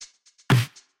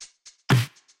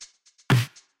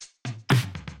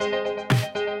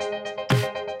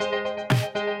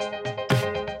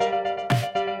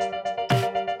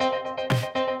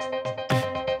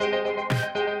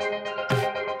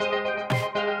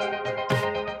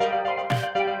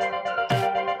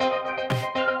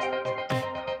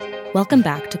Welcome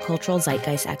back to Cultural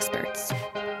Zeitgeist Experts,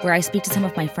 where I speak to some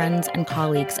of my friends and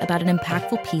colleagues about an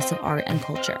impactful piece of art and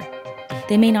culture.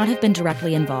 They may not have been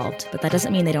directly involved, but that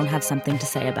doesn't mean they don't have something to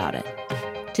say about it.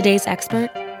 Today's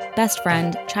expert, best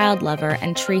friend, child lover,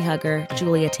 and tree hugger,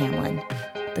 Julia Tamlyn.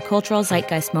 The cultural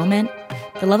zeitgeist moment,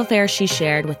 the love affair she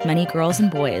shared with many girls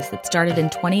and boys that started in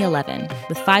 2011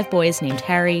 with 5 boys named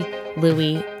Harry,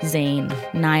 Louis, Zayn,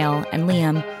 Niall, and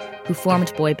Liam, who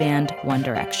formed boy band One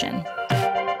Direction.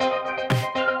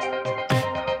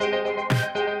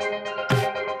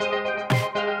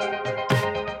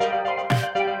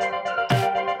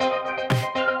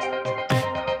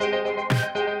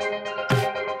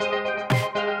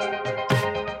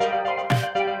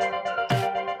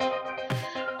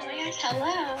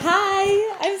 Hello.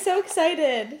 Hi, I'm so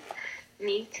excited.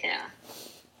 Me too.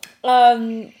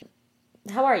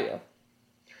 How are you?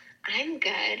 I'm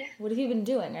good. What have you been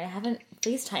doing? I haven't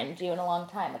FaceTimed you in a long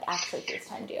time, like actually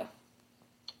FaceTimed you.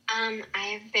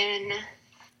 I've been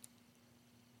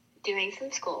doing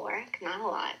some schoolwork, not a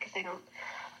lot because I don't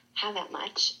have that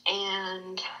much,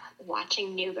 and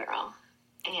watching New Girl,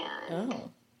 and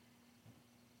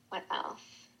what else?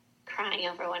 Crying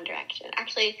over One Direction.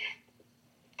 Actually,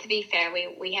 to be fair,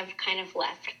 we have kind of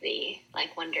left the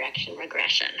One Direction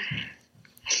regression.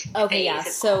 Okay, yeah.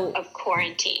 So of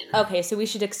quarantine. Okay, so we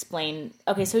should explain.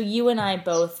 Okay, so you and I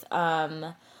both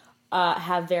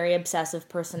have very obsessive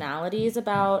personalities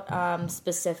about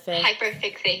specific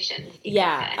hyperfixations.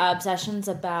 Obsessions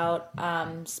about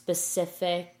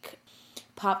specific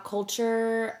pop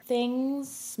culture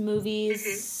things,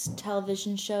 movies,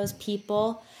 television shows,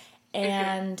 people,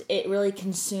 and it really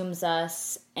consumes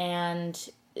us. And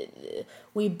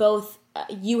we both,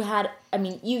 you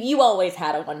always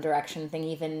had a One Direction thing,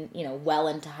 even, well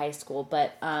into high school,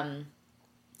 but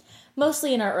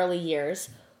mostly in our early years.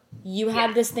 You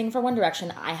had this thing for One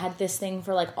Direction, I had this thing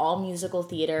for, all musical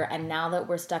theater, and now that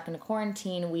we're stuck in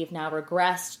quarantine, we've now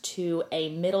regressed to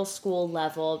a middle school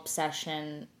level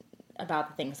obsession about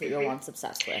the things that we were once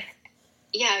obsessed with.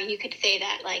 Yeah, you could say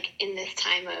that, in this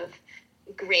time of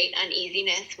great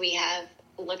uneasiness, we have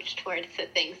looked towards the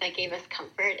things that gave us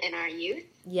comfort in our youth.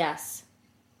 Yes.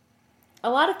 A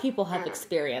lot of people have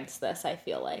experienced this, I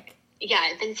feel like. Yeah,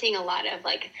 I've been seeing a lot of,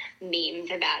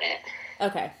 memes about it.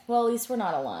 Okay. Well, at least we're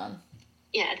not alone.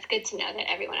 Yeah, it's good to know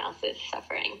that everyone else is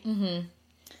suffering.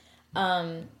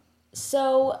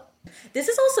 So,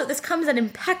 this comes at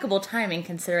impeccable timing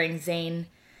considering Zayn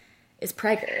is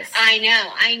preggers. I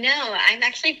know. I'm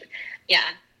actually,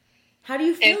 How do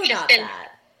you feel about that?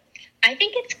 I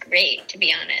think it's great, to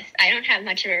be honest. I don't have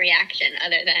much of a reaction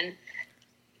other than,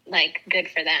 good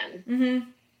for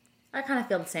them. I kind of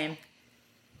feel the same.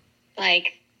 I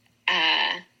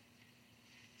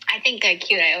think they're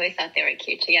cute. I always thought they were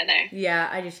cute together. Yeah,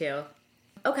 I do too.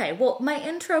 Okay, well, my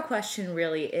intro question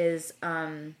really is,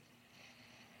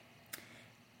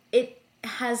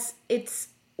 it's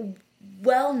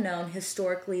well known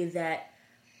historically that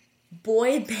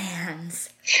boy bands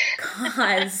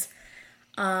cause,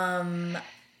 maybe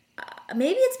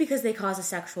it's because they cause a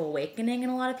sexual awakening in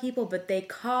a lot of people, but they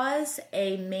cause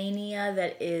a mania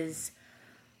that is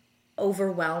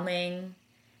overwhelming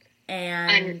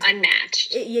and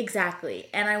unmatched. Exactly.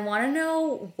 And I want to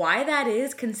know why that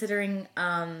is, considering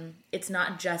it's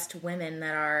not just women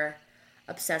that are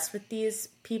obsessed with these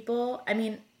people. I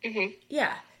mean,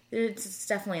 yeah, it's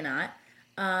definitely not.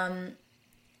 And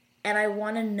I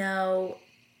want to know...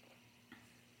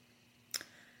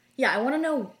 Yeah, I want to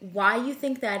know why you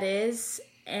think that is,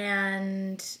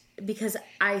 and because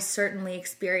I certainly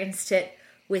experienced it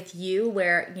with you,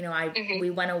 where, we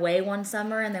went away one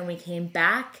summer and then we came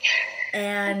back,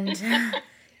 and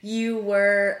you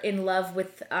were in love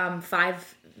with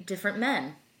 5 different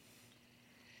men.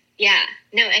 Yeah.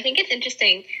 No, I think it's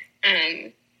interesting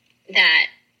that,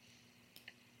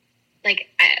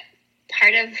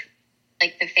 part of,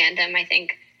 the fandom, I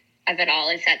think, of it all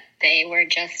is that they were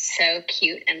just so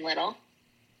cute and little.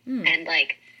 And,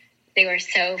 they were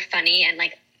so funny and,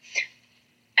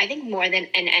 I think more than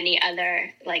in any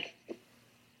other,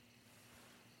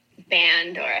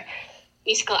 band or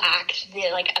musical act, the,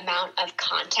 amount of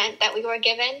content that we were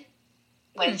given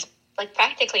was,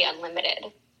 practically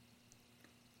unlimited.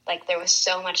 There was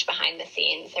so much behind the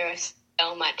scenes. There was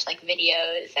so much,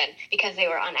 videos, and because they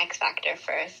were on X Factor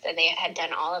first, and they had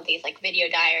done all of these, video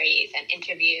diaries and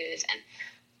interviews, and,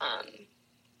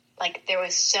 like, there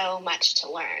was so much to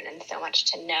learn and so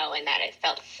much to know, and that it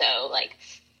felt so, like,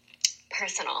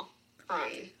 personal.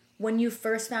 When you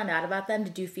first found out about them,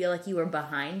 did you feel like you were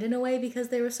behind in a way because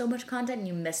there was so much content and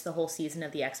you missed the whole season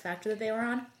of The X Factor that they were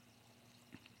on?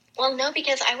 Well, no,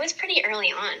 because I was pretty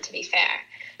early on, to be fair.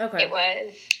 Okay. It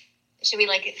was, should we,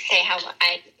 like, say how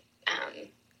I,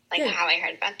 how I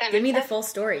heard about them? Give me the full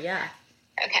story, yeah.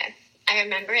 Okay. I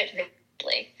remember it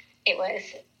vividly. It was,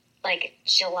 like,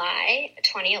 July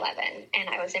 2011, and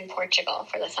I was in Portugal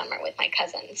for the summer with my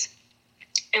cousins.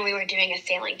 And we were doing a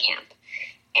sailing camp.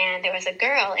 And there was a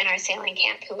girl in our sailing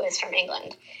camp who was from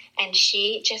England. And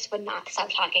she just would not stop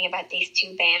talking about these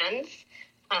two bands.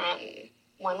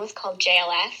 One was called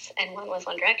JLS, and one was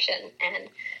One Direction. And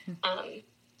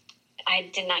I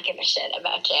did not give a shit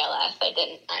about JLS. I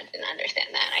didn't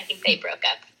understand that. I think they broke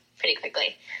up pretty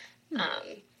quickly.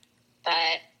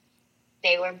 But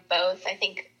they were both, I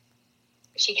think,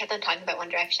 she kept on talking about One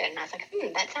Direction, and I was like,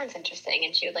 that sounds interesting.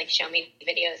 And she would, like, show me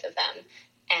videos of them.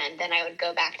 And then I would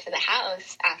go back to the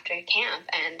house after camp,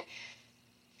 and,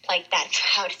 like, that's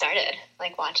how it started,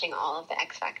 like, watching all of the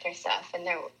X Factor stuff. And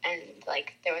they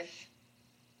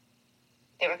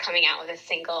were coming out with a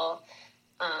single,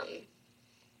 and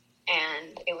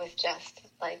it was just,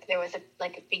 like, there was a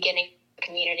beginning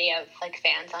community of, like,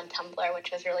 fans on Tumblr,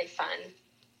 which was really fun.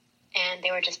 And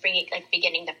they were just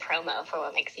beginning the promo for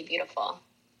What Makes You Beautiful.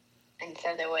 And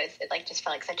so it, like, just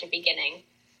felt like such a beginning.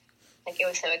 Like, it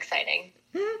was so exciting.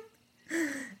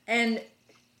 And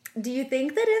do you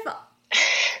think that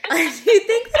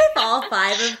if all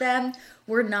five of them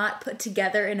were not put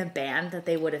together in a band that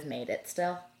they would have made it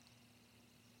still?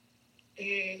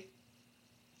 I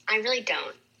really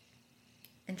don't.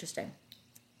 Interesting.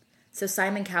 So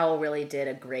Simon Cowell really did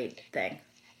a great thing.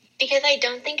 Because I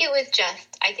don't think it was just,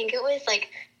 I think it was, like,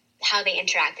 how they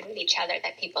interacted with each other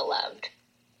that people loved.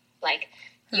 Like,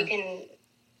 you can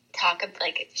talk,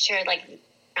 like, sure, like,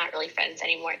 not really friends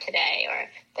anymore today, or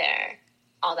they're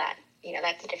all that, you know,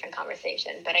 that's a different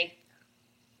conversation. But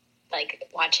like,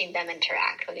 watching them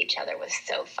interact with each other was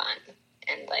so fun.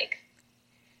 And, like,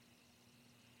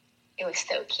 it was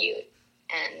so cute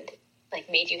and, like,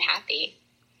 made you happy.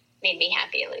 Made me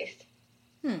happy, at least.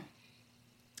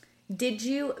 Did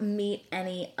you meet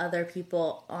any other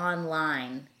people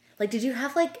online? Like, did you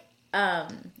have, like, Did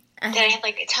I have,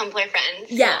 like, Tumblr friends?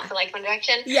 Yeah. For, like, One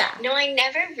Direction? Yeah. No, I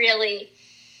never really.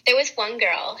 There was one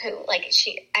girl who, like,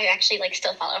 I actually, like,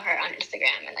 still follow her on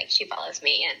Instagram, and, like, she follows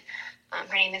me, and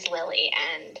her name is Lily,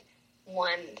 and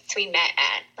once we met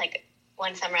at, like,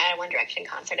 one summer at a One Direction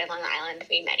concert in Long Island,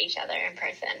 we met each other in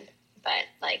person, but,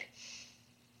 like,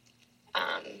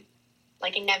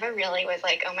 it never really was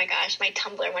like, oh my gosh, my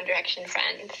Tumblr One Direction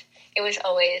friends. It was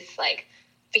always, like,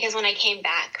 because when I came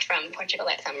back from Portugal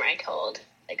that summer, I told,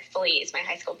 like, Felice, my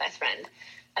high school best friend,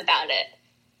 about it,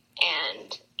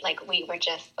 and, like, we were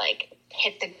just, like,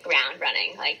 hit the ground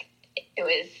running. Like, it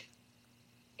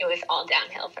was all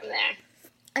downhill from there.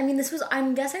 I mean,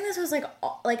 I'm guessing this was,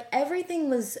 like everything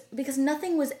was, because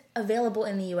nothing was available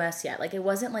in the U.S. yet. Like, it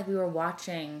wasn't like we were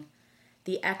watching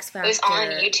the X Factor. It was all on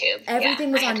YouTube.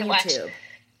 Everything was on YouTube.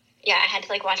 I had to,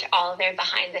 like, watch all of their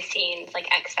behind the scenes,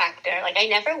 like, X Factor. Like, I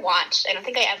don't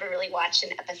think I ever really watched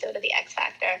an episode of the X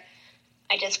Factor.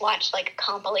 I just watched, like,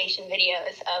 compilation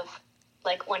videos of,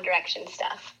 like, One Direction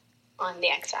stuff on the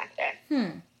X Factor.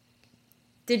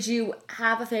 Did you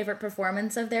have a favorite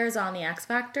performance of theirs on the X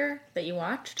Factor that you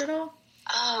watched at all?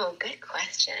 Oh, good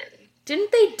question.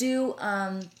 Didn't they do,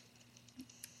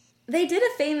 they did a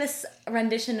famous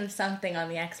rendition of something on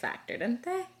the X Factor, didn't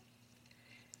they?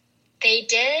 They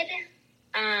did,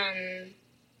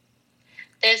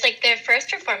 there's, like, their first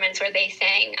performance where they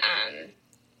sang,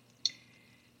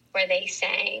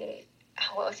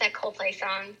 what was that Coldplay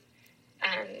song?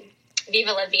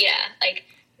 Viva La Vida. Like,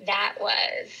 that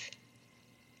was,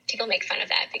 people make fun of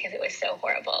that because it was so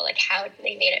horrible. Like, how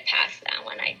they made it past that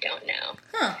one, I don't know.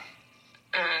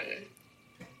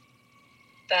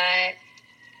 But,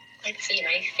 let's see,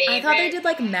 my favorite. I thought they did,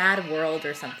 like, Mad World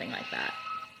or something like that.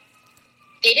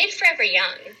 They did Forever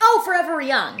Young. Oh, Forever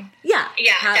Young. Yeah.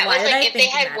 Yeah, that was, like, if they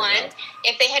had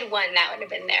won, that would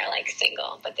have been their, like,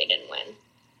 single, but they didn't win.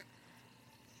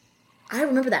 I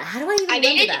remember that. How do I even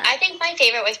remember that? I think my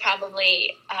favorite was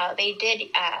probably, they did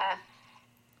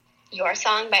Your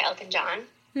Song by Elton John.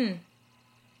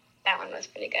 That one was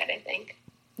pretty good, I think.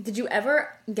 Did you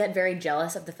ever get very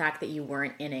jealous of the fact that you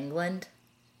weren't in England?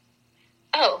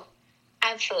 Oh,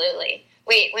 absolutely.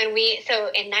 Wait,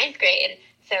 so in 9th grade,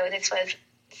 so this was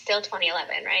still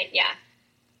 2011, right?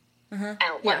 Yeah.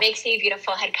 What Makes You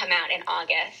Beautiful had come out in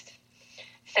August.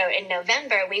 So in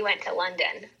November, we went to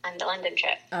London on the London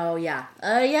trip. Oh, yeah.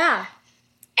 Yeah.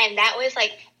 And that was,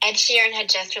 like, Ed Sheeran had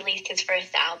just released his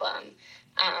first album.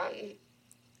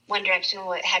 One Direction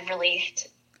had released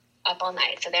Up All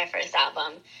Night, so their first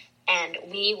album. And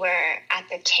we were at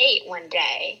the Tate one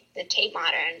day, the Tate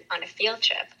Modern, on a field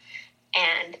trip.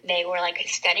 And they were, like,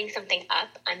 setting something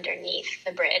up underneath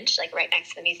the bridge, like, right next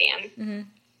to the museum. Mm-hmm.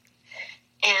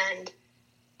 And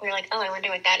we were like, oh, I wonder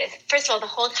what that is. First of all, the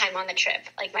whole time on the trip,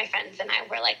 like, my friends and I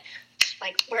were, like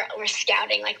we're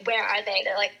scouting, like, where are they?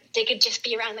 They're like, they could just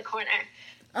be around the corner.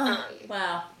 Oh,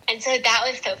 wow. And so that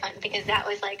was so fun because that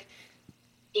was, like,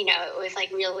 you know, it was,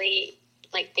 like, really,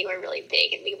 like, they were really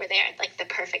big and we were there at, like, the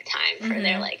perfect time for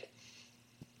their, like...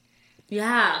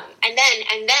 Yeah. And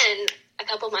then a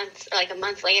couple months, or, like, a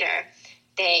month later,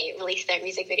 they released their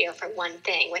music video for One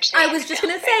Thing, which I was just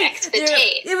going to say. Next to the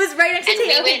Tate. It was right next to the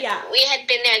Tate. We had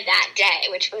been there that day,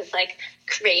 which was, like,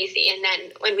 crazy. And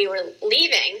then when we were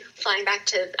leaving, flying back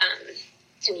to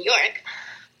New York,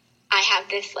 I have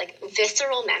this, like,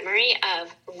 visceral memory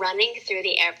of running through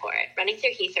the airport, running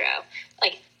through Heathrow,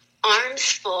 like, arms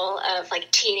full of, like,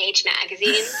 teenage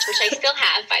magazines, which I still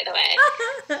have, by the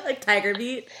way. Like Tiger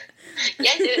Beat?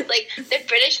 Yes, it was, like, the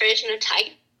British version of Tiger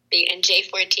Beat and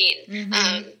J14.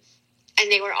 Mm-hmm. And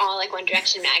they were all, like, One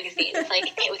Direction magazines, like,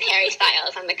 with Harry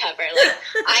Styles on the cover. Like,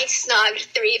 I snogged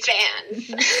 3 fans.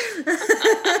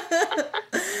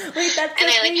 Wait, that's so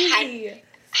and I, crazy. like,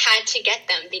 had to get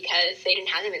them because they didn't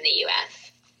have them in the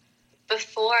U.S.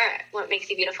 Before What Makes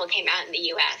You Beautiful came out in the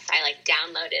U.S., I, like,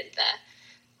 downloaded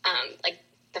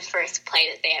the first play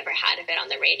that they ever had of it on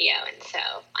the radio. And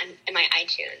so in my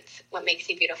iTunes, What Makes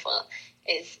You Beautiful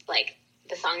is, like,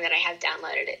 the song that I have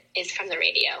downloaded is from the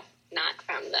radio, not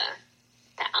from the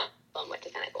album, which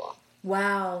is kind of cool.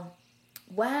 Wow.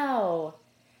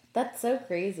 That's so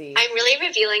crazy. I'm really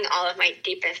revealing all of my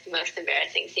deepest, most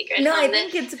embarrassing secrets. No, I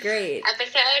think it's great.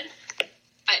 Episode. But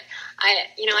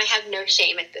I have no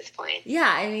shame at this point.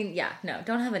 Yeah, I mean, no,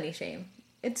 don't have any shame.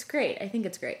 It's great. I think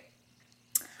it's great.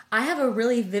 I have a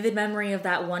really vivid memory of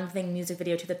that One Thing music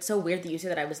video, too. That's so weird that you say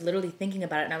that. I was literally thinking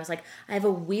about it, and I was like, I have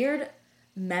a weird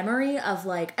memory of,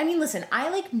 like... I mean, listen, I,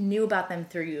 like, knew about them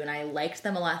through you, and I liked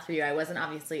them a lot through you. I wasn't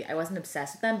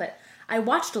obsessed with them, but I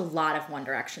watched a lot of One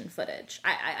Direction footage.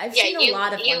 I've seen a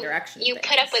lot of One Direction You things.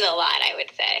 put up with a lot, I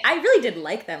would say. I really did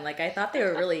like them. Like, I thought they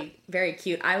were really very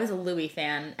cute. I was a Louis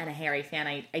fan and a Harry fan.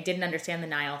 I didn't understand the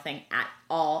Niall thing at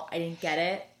all. I didn't get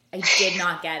it. I did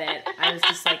not get it. I was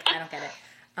just like, I don't get it.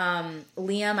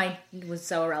 Liam, I was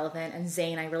so irrelevant, and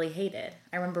Zayn I really hated.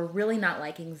 I remember really not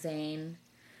liking Zayn.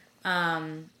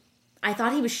 I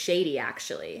thought he was shady,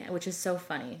 actually, which is so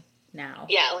funny now.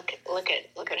 Yeah, look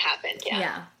what happened.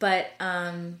 Yeah. But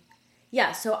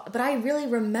but I really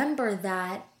remember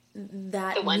that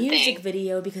music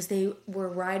video because they were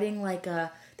riding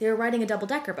a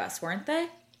double-decker bus, weren't they?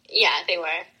 Yeah, they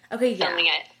were. Okay, yeah. Filming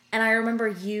it. And I remember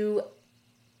you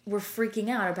were freaking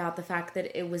out about the fact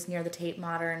that it was near the Tate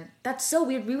Modern. That's so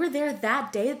weird. We were there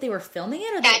that day that they were filming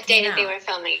it? Or that day that they were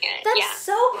filming it, That's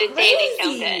so crazy. The day they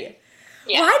filmed it.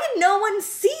 Yeah. Why did no one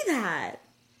see that?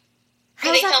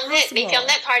 How is that possible? They filmed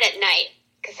that part at night,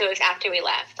 because it was after we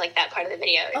left, like that part of the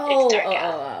video. It's dark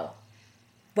out. Oh.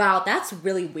 Wow, that's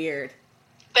really weird.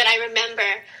 But I remember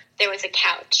there was a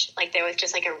couch. Like, there was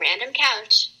just, like, a random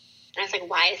couch. And I was like,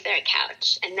 why is there a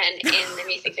couch? And then in the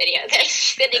music video, they're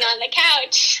sitting on the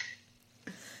couch.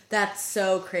 That's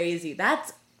so crazy.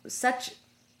 That's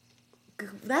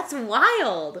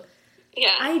wild.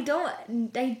 Yeah. I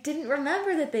didn't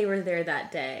remember that they were there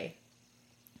that day.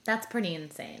 That's pretty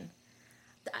insane.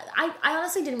 I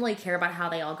honestly didn't really care about how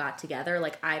they all got together.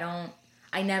 Like, I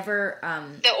never...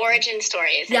 the origin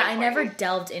story is important. I never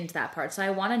delved into that part. So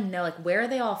I want to know, like, where are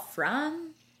they all from?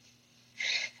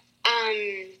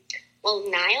 Well,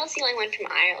 Niall's the only one from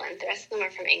Ireland. The rest of them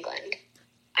are from England.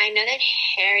 I know that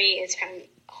Harry is from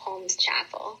Holmes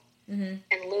Chapel. Mm-hmm.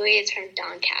 And Louis is from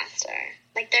Doncaster.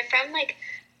 Like, they're from, like,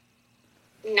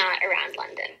 not around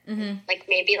London. Mm-hmm. Like,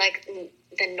 maybe, like,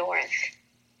 the north.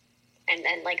 And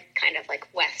then, like, kind of, like,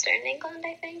 western England,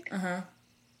 I think. Uh-huh.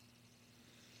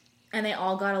 And they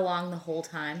all got along the whole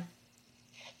time?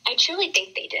 I truly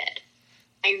think they did.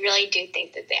 I really do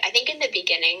think that I think in the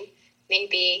beginning,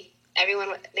 maybe...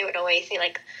 they would always say,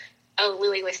 like, oh,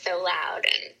 Louis was so loud,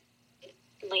 and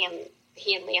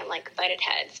he and Liam, like, butted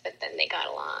heads, but then they got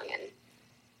along, and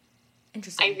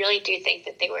interesting. I really do think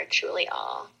that they were truly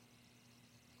all,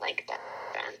 like, best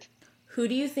friends. Who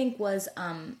do you think was,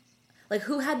 like,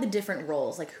 who had the different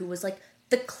roles? Like, who was, like,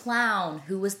 the clown?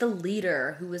 Who was the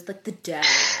leader? Who was, like, the dad?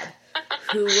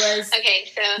 Who was... Okay,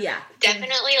 so,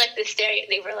 definitely, like,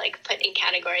 they were, like, put in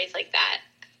categories like that.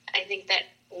 I think that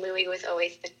Louis was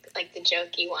always the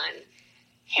jokey one.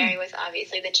 Harry was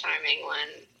obviously the charming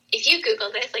one. If you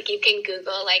Google this, like, you can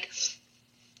Google, like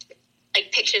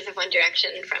pictures of One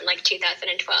Direction from, like,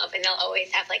 2012, and they'll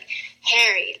always have, like,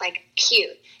 Harry, like,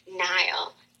 cute,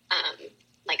 Niall,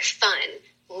 like, fun,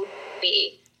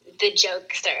 Louis, the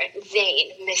jokester,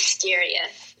 Zayn,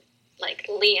 mysterious, like,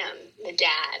 Liam, the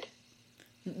dad.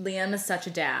 Liam is such a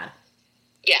dad.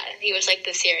 Yeah, he was, like,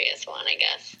 the serious one, I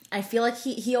guess. I feel like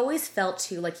he always felt,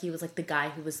 too, like he was, like, the guy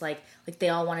who was, like they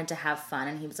all wanted to have fun,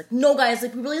 and he was like, no, guys,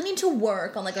 like, we really need to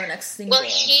work on, like, our next single. Well,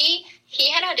 he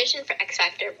had auditioned for X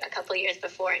Factor a couple years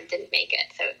before and didn't make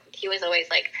it, so he was always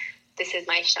like, this is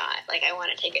my shot, like, I want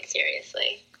to take it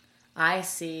seriously. I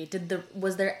see. Do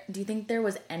you think there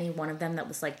was any one of them that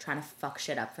was, like, trying to fuck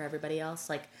shit up for everybody else?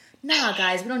 Like, nah,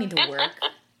 guys, we don't need to work.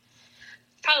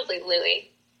 Probably Louis.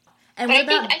 And but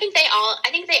I think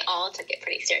they all took it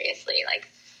pretty seriously. Like,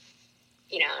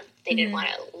 you know, they didn't want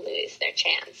to lose their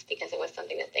chance because it was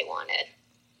something that they wanted.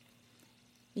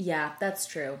 Yeah, that's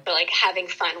true. But, like, having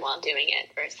fun while doing it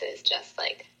versus just,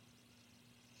 like,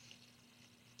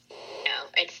 you know,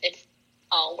 it's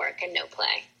all work and no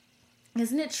play.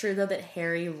 Isn't it true, though, that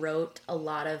Harry wrote a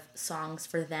lot of songs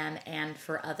for them and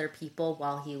for other people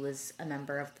while he was a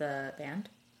member of the band?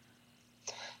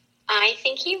 I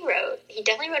think he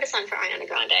definitely wrote a song for Ariana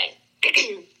Grande.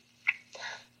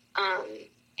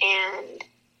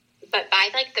 But by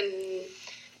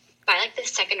the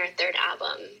second or third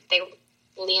album,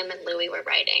 Liam and Louis were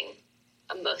writing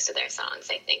most of their songs,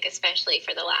 I think, especially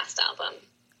for the last album.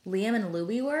 Liam and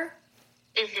Louis were?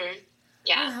 Mm-hmm.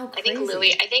 Yeah. Oh, how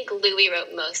crazy. I think Louis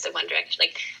wrote most of One Direction.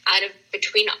 Like,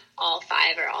 between all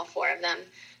five or all four of them,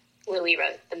 Louis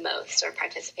wrote the most or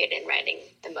participated in writing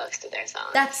the most of their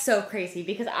songs. That's so crazy,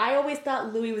 because I always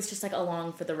thought Louis was just, like,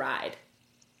 along for the ride.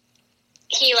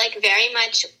 He, like, very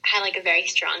much had, like, a very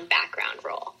strong background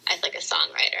role as, like, a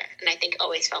songwriter, and I think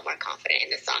always felt more confident in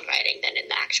the songwriting than in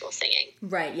the actual singing.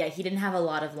 Right, yeah, he didn't have a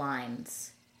lot of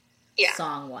lines,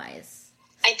 song-wise.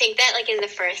 I think that, like, in the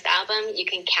first album, you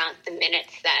can count the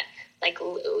minutes that, like,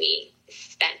 Louis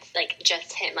spent, like,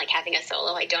 just him, like, having a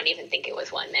solo. I don't even think it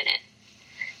was 1 minute.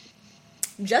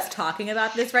 Just talking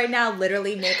about this right now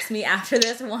literally makes me, after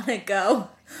this, want to go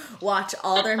watch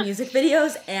all their music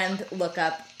videos and look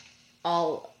up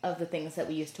all of the things that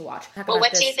we used to watch. Well,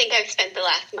 what do you think I've spent the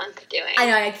last month doing? I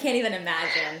know, I can't even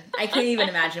imagine. I can't even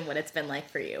imagine what it's been like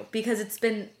for you. Because it's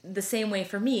been the same way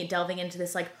for me, delving into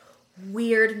this, like,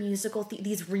 weird musical,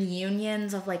 these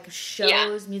reunions of, like,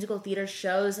 shows, musical theater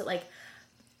shows that, like,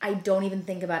 I don't even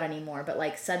think about anymore. But,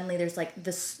 like, suddenly there's, like,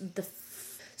 the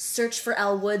Search for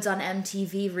Elle Woods on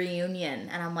MTV reunion.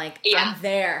 And I'm like, I'm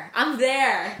there. And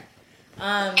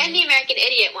the American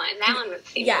Idiot one. That one was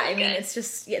really I mean, it's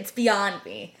just, it's beyond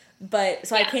me. But,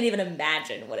 so I can't even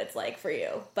imagine what it's like for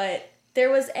you. But there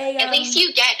was a... At least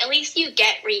you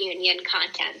get reunion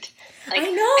content. Like, I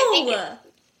know! I think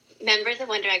members of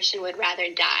One Direction would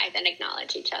rather die than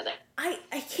acknowledge each other. I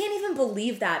can't even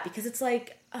believe that, because it's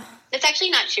like... That's actually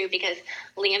not true, because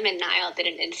Liam and Niall did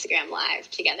an Instagram Live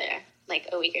together, like,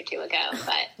 a week or two ago,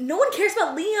 but... No one cares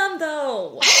about Liam,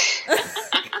 though!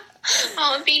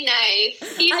 Oh, it'd be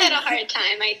nice. He's had a hard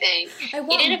time, I think.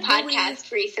 He did a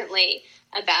podcast recently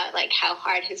about, like, how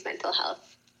hard his mental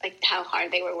health, like, how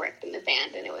hard they were worked in the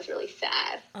band, and it was really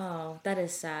sad. Oh, that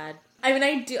is sad. I mean,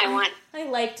 I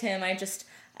liked him. I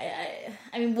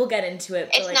mean, we'll get into it.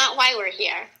 But, it's, like, not why we're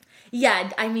here. Yeah,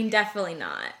 I mean, definitely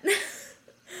not.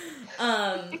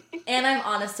 And I'm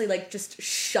honestly, like, just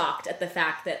shocked at the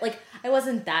fact that, like, I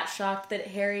wasn't that shocked that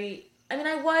Harry... I mean,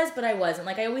 I was, but I wasn't.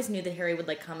 Like, I always knew that Harry would,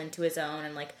 like, come into his own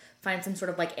and, like, find some sort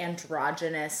of, like,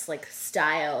 androgynous, like,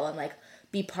 style and, like,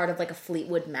 be part of, like, a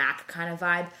Fleetwood Mac kind of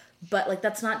vibe. But, like,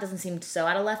 doesn't seem so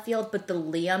out of left field. But the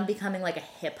Liam becoming, like, a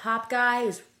hip-hop guy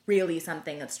is really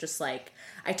something that's just, like,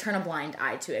 I turn a blind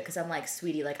eye to it. Because I'm like,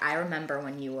 sweetie, like, I remember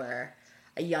when you were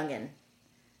a youngin'.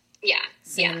 Yeah.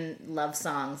 Singing love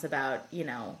songs about, you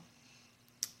know...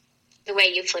 The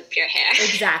way you flip your hair.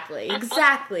 Exactly.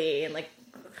 And, like,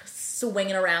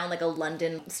 swinging around like a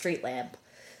London street lamp.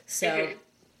 So,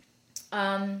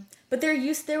 but there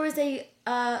was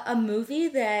a movie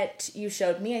that you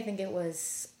showed me. I think it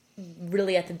was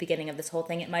really at the beginning of this whole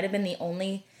thing. It might have been the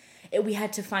only... we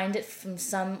had to find it from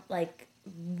some, like,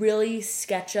 really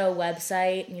sketcho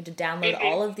website. You had to download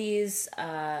all of these...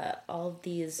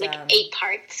 Like 8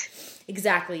 parts.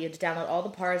 Exactly. You had to download all the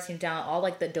parts. You had to download all,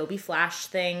 like, the Adobe Flash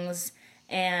things.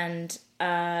 And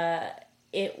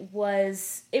it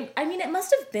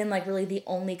must have been, like, really the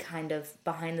only kind of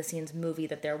behind-the-scenes movie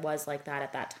that there was like that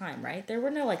at that time, right? There were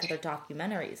no, like, other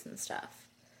documentaries and stuff.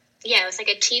 Yeah, it was, like,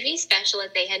 a TV special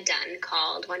that they had done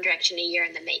called One Direction: A Year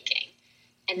in the Making.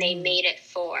 And they made it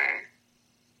for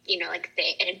you know, like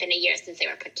it had been a year since they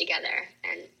were put together,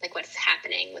 and like what's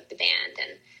happening with the band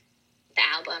and the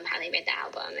album, how they made the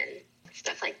album and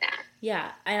stuff like that.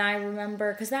 Yeah, and I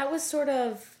remember, because that was sort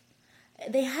of,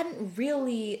 they hadn't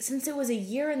really, since it was a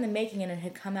year in the making and it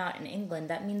had come out in England,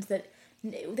 that means that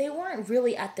they weren't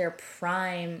really at their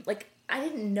prime. Like, I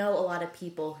didn't know a lot of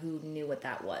people who knew what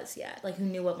that was yet, like who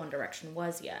knew what One Direction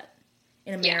was yet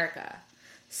in America. Yeah.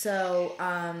 So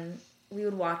we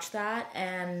would watch that,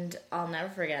 and I'll never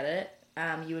forget it.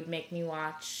 You would make me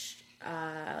watch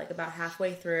like about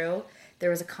halfway through. There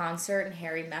was a concert, and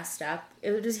Harry messed up.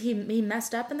 He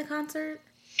messed up in the concert?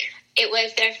 It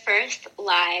was their first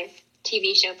live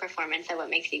TV show performance of What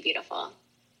Makes You Beautiful.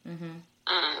 Mm-hmm.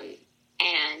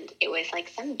 And it was like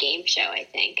some game show, I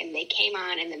think, and they came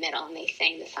on in the middle and they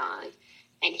sang the song,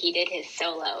 and he did his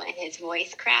solo, and his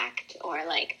voice cracked, or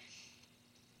like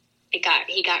he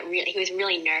was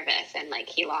really nervous, and like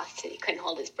he couldn't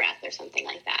hold his breath or something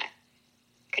like that.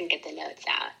 Couldn't get the notes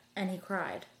out. And he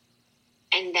cried.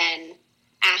 And then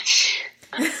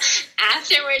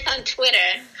afterwards on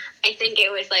Twitter, I think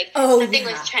it was like something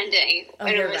was trending, and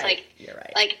it was like, you're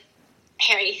right. Like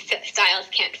Harry Styles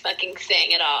can't fucking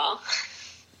sing at all.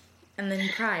 And then he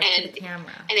cried to the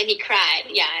camera. And then he cried,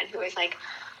 yeah, and it was like,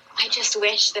 I just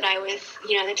wish that I was,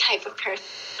 you know, the type of person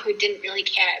who didn't really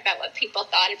care about what people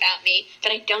thought about me,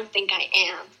 but I don't think I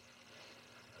am.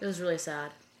 It was really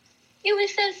sad. It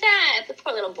was so sad. The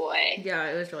poor little boy. Yeah,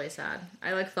 it was really sad.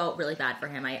 I like felt really bad for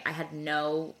him. I had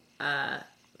no, I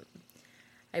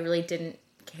really didn't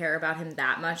care about him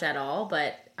that much at all,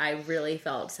 but I really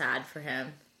felt sad for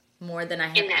him more than I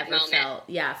have ever felt.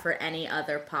 Yeah, for any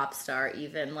other pop star,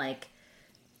 even like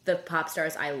the pop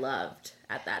stars I loved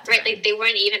at that time. Right, like they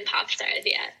weren't even pop stars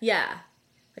yet. Yeah.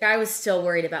 Like, I was still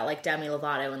worried about, like, Demi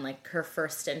Lovato and, like, her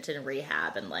first stint in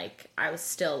rehab. And, like, I was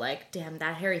still like, damn,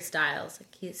 that Harry Styles.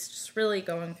 Like, he's just really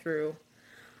going through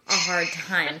a hard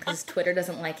time because Twitter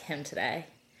doesn't like him today.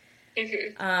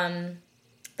 Mm-hmm.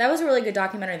 That was a really good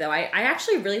documentary, though. I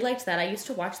actually really liked that. I used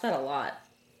to watch that a lot.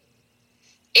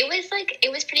 It was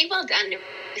pretty well done. It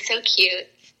was so cute.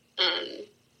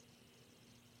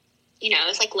 You know, it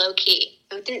was, like, low-key.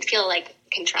 It didn't feel, like,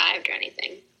 contrived or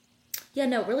anything. Yeah,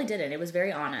 no, it really didn't. It was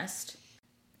very honest.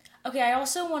 Okay, I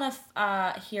also want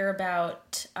to hear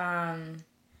about,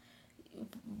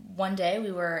 one day we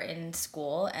were in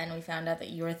school and we found out that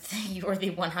you were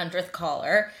the 100th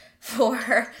caller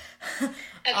for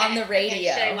on the radio.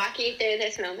 Okay, should I walk you through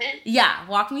this moment? Yeah,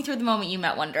 walk me through the moment you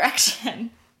met One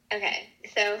Direction. Okay,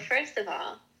 so first of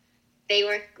all,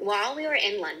 while we were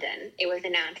in London, it was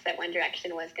announced that One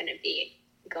Direction was going to be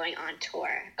going on tour,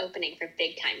 opening for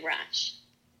Big Time Rush.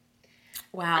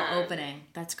 Wow, opening.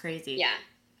 That's crazy. Yeah,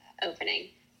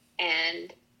 opening.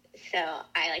 And so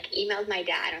I, like, emailed my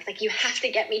dad. I was like, you have to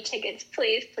get me tickets,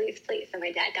 please, please, please. So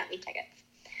my dad got me tickets.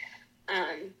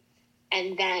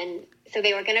 And then, so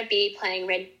they were going to be playing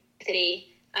Red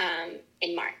City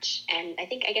in March. And I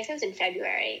guess it was in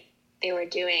February. It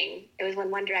was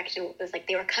when One Direction was, like,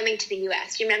 they were coming to the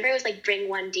U.S. You remember it was, like, bring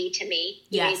 1D to me?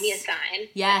 You made me a sign.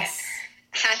 Yes.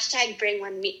 Okay. Hashtag bring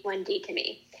 1D to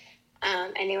me.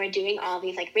 And they were doing all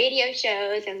these, like, radio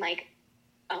shows and, like,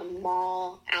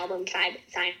 mall album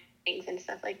signings and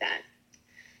stuff like that.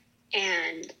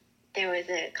 And there was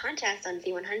a contest on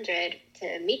Z100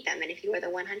 to meet them. And if you were the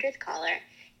 100th caller,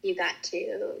 you got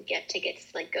to get tickets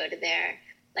to, like, go to their,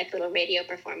 like, little radio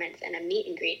performance and a meet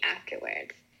and greet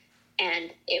afterwards.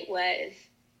 And it was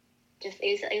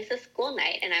a school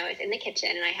night. And I was in the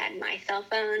kitchen and I had my cell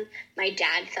phone, my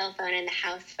dad's cell phone, and the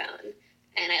house phone.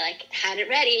 And I, like, had it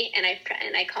ready, and I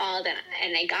called,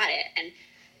 and I got it. And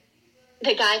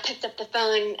the guy picked up the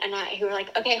phone, and we were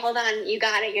like, okay, hold on, you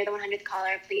got it, you're the 100th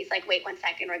caller, please, like, wait 1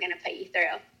 second, we're going to put you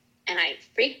through. And I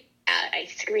freaked out, I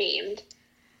screamed.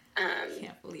 I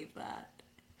can't believe that.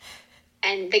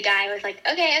 And the guy was like,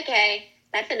 okay,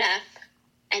 that's enough.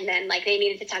 And then, like, they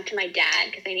needed to talk to my dad,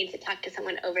 because they needed to talk to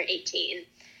someone over 18.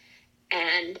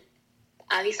 And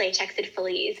obviously, I texted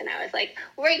Felice, and I was like,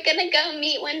 we're going to go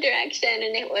meet One Direction.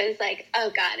 And it was like, oh,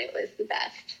 God, it was the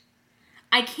best.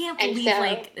 I can't believe,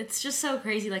 like, it's just so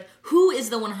crazy. Like, who is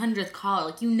the 100th caller?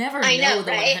 Like, you never know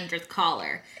the right? 100th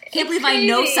caller. I can't believe crazy. I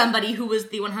know somebody who was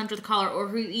the 100th caller or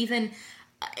who even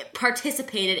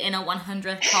participated in a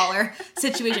 100th caller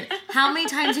situation. How many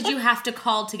times did you have to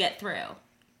call to get through?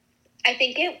 I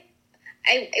think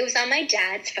it was on my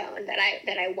dad's phone that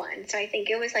I won. So I think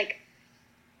it was, like,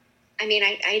 I mean,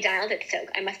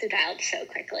 I must have dialed so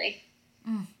quickly.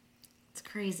 It's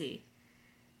crazy.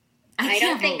 I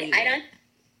don't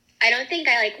think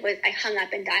I hung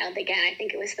up and dialed again. I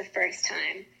think it was the first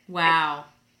time. Wow.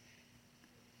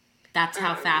 That's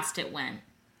how fast it went.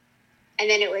 And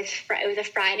then it was a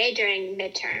Friday during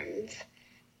midterms,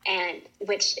 and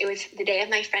which it was the day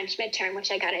of my French midterm, which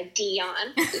I got a D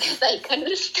on because I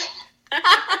couldn't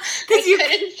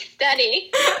couldn't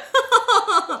study.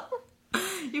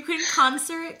 You couldn't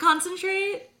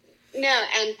concentrate? No,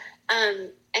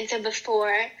 and so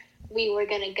before we were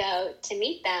going to go to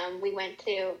meet them, we went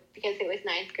to, because it was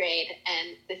 9th grade,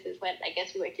 and this is what I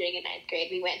guess we were doing in 9th grade,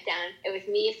 we went down, it was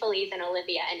me, Felice, and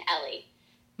Olivia, and Ellie.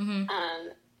 Mm-hmm.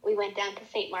 We went down to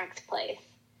St. Mark's Place,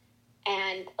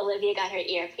 and Olivia got her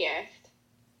ear pierced.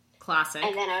 Classic.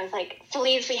 And then I was like,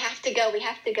 Felice, we have to go,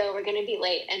 we're going to be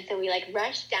late. And so we, like,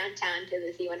 rushed downtown to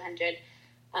the Z100,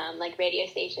 like, radio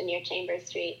station near Chambers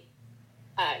Street.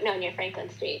 Near Franklin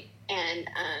Street. And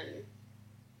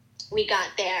we got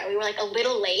there. We were, like, a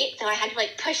little late, so I had to,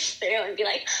 like, push through and be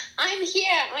like, I'm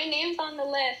here. My name's on the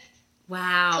list.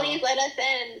 Wow. Please let us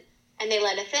in. And they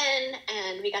let us in,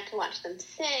 and we got to watch them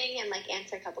sing and, like,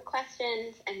 answer a couple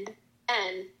questions. And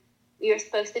then we were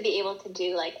supposed to be able to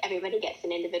do, like, everybody gets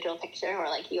an individual picture, or,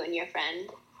 like, you and your friend.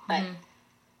 But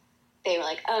they were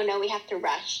like, oh, no, we have to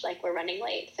rush. Like, we're running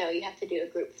late, so you have to do a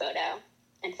group photo.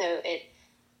 And so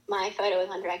my photo with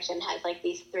One Direction has, like,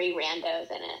 these 3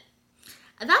 randos in it.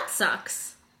 That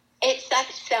sucks. It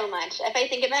sucks so much. If I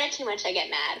think about it too much, I get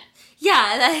mad.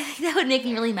 Yeah, that would make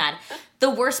me really mad.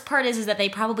 The worst part is that they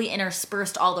probably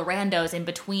interspersed all the randos in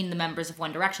between the members of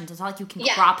One Direction, so it's not like you can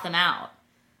crop them out.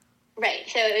 Right,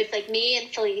 so it was, like, me and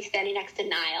Felice standing next to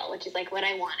Niall, which is, like, what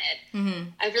I wanted. Mm-hmm.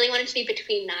 I really wanted to be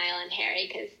between Niall and Harry,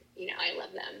 because, you know, I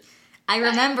love them. I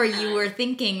remember you were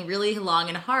thinking really long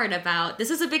and hard about,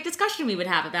 this is a big discussion we would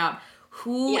have about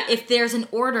who, if there's an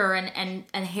order and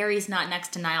Harry's not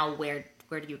next to Niall, where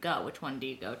do you go? Which one do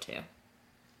you go to?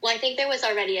 Well, I think there was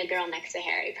already a girl next to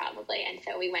Harry, probably, and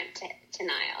so we went to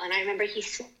Niall. And I remember he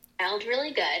smelled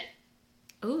really good.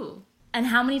 Ooh. And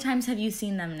how many times have you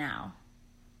seen them now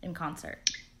in concert?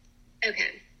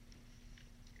 Okay.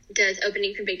 Does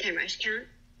opening for Big Time Rush count?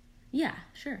 Yeah,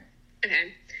 sure.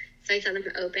 Okay. So I saw them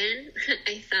open.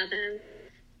 I saw them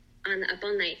on the Up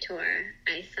All Night tour.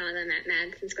 I saw them at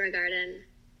Madison Square Garden.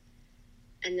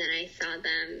 And then I saw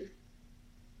them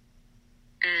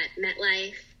at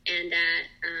MetLife and at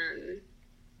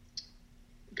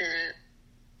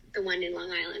the one in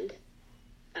Long Island.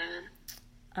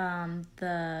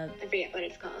 I forget what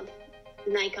it's called.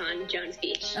 Nikon, Jones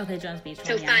Beach. Okay, Jones Beach.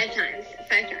 So 5 times.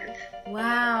 5 times.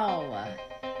 Wow.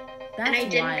 That's and I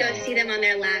didn't wild. go see them on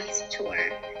their last tour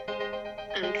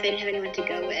because I didn't have anyone to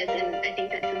go with, and I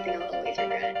think that's something I'll always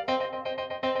regret.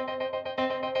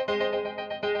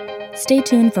 Stay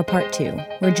tuned for part 2,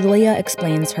 where Julia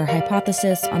explains her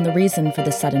hypothesis on the reason for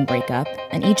the sudden breakup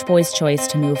and each boy's choice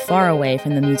to move far away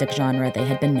from the music genre they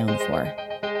had been known for.